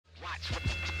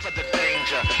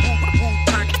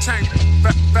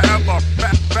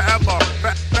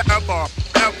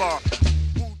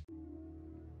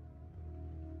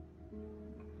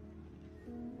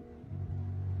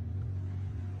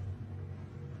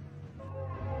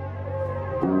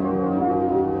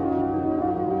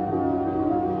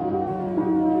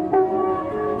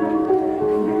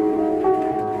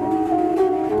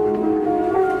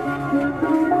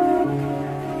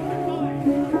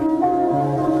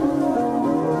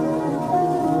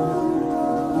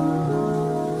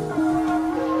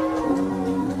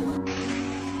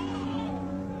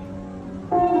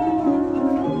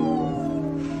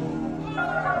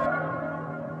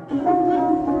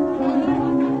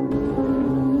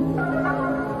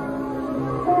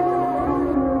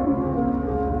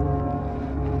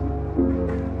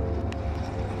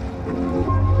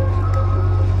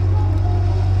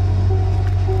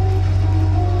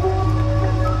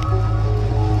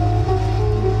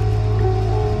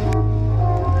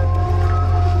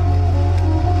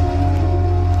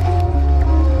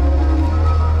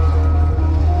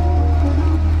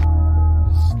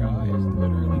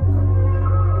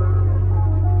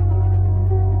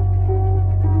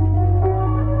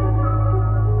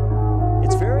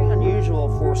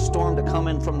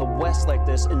come from the west like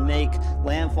this and make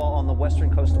landfall on the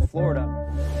western coast of Florida.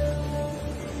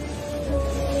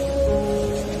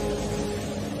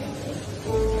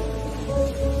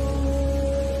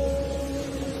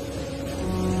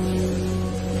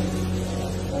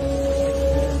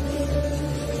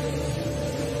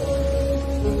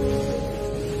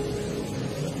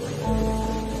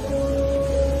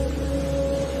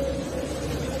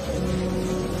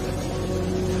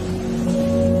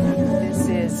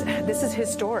 This is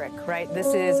historic, right?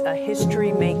 This is a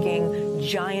history-making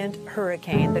giant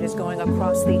hurricane that is going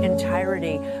across the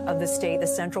entirety of the state, the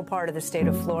central part of the state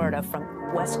of Florida,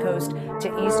 from west coast to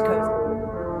east coast.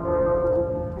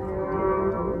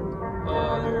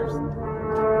 There's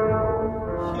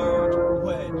huge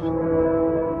wedge.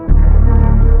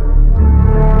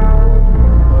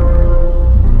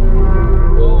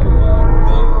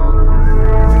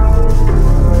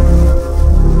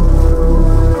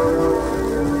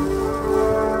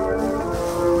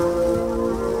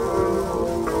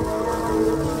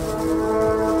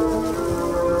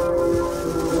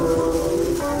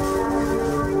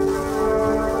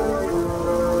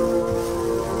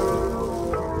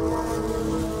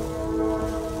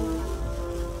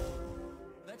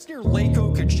 Near Lake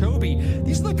Okeechobee.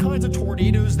 These are the kinds of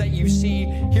tornadoes that you see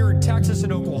here in Texas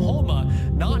and Oklahoma,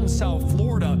 not in South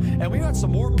Florida. And we got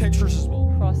some more pictures as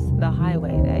well. Across the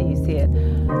highway there, you see it.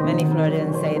 Many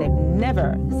Floridians say they've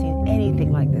never seen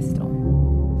anything like this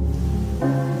storm.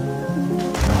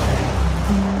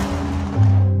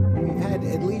 We've had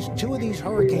at least 2 of these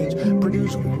hurricanes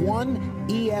produce one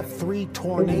EF3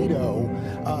 tornado,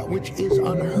 which is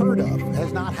unheard of,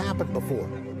 has not happened before.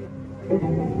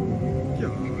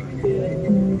 Oh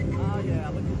yeah,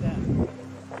 look at that.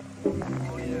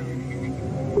 Oh yeah.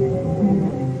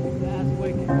 That's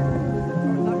wicked.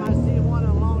 First time I've seen one in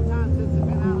a long time since I've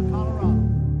been out of Colorado.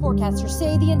 Forecasters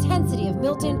say the intensity of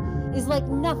Milton is like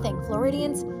nothing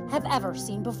Floridians have ever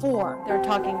seen before. They're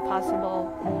talking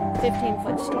possible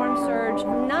 15-foot storm surge.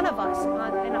 None of us in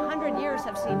 100 years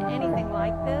have seen anything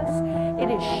like this.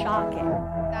 It is shocking.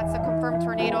 That's a confirmed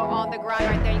tornado on the ground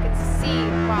right there. You can see,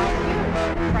 wow,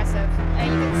 impressive.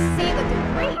 And you can see the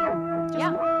debris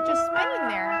just spinning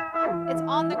there. It's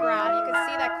on the ground. You can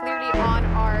see that clearly on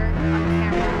our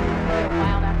camera.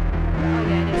 Wild out. Oh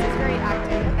yeah, it is. It's very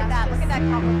active. Look at that. Look at that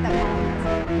ball.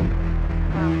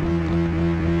 Wow.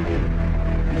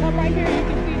 Come right here, you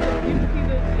can see the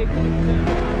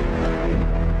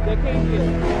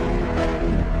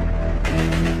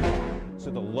So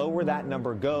the lower that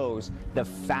number goes, the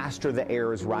faster the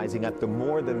air is rising up, the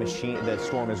more the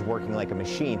storm is working like a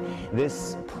machine.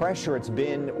 This pressure it's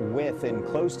been with and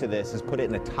close to this has put it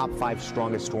in the top 5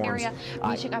 strongest storms. Area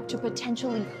reaching up to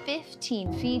potentially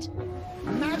 15 feet.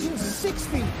 Imagine 6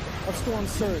 feet of storm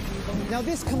surge. Now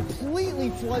this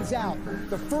completely floods out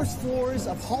the first floors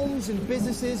of homes and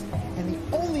businesses, and the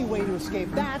only way to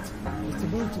escape that is to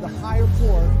move to the higher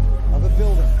floor of a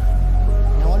building.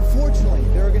 Now unfortunately,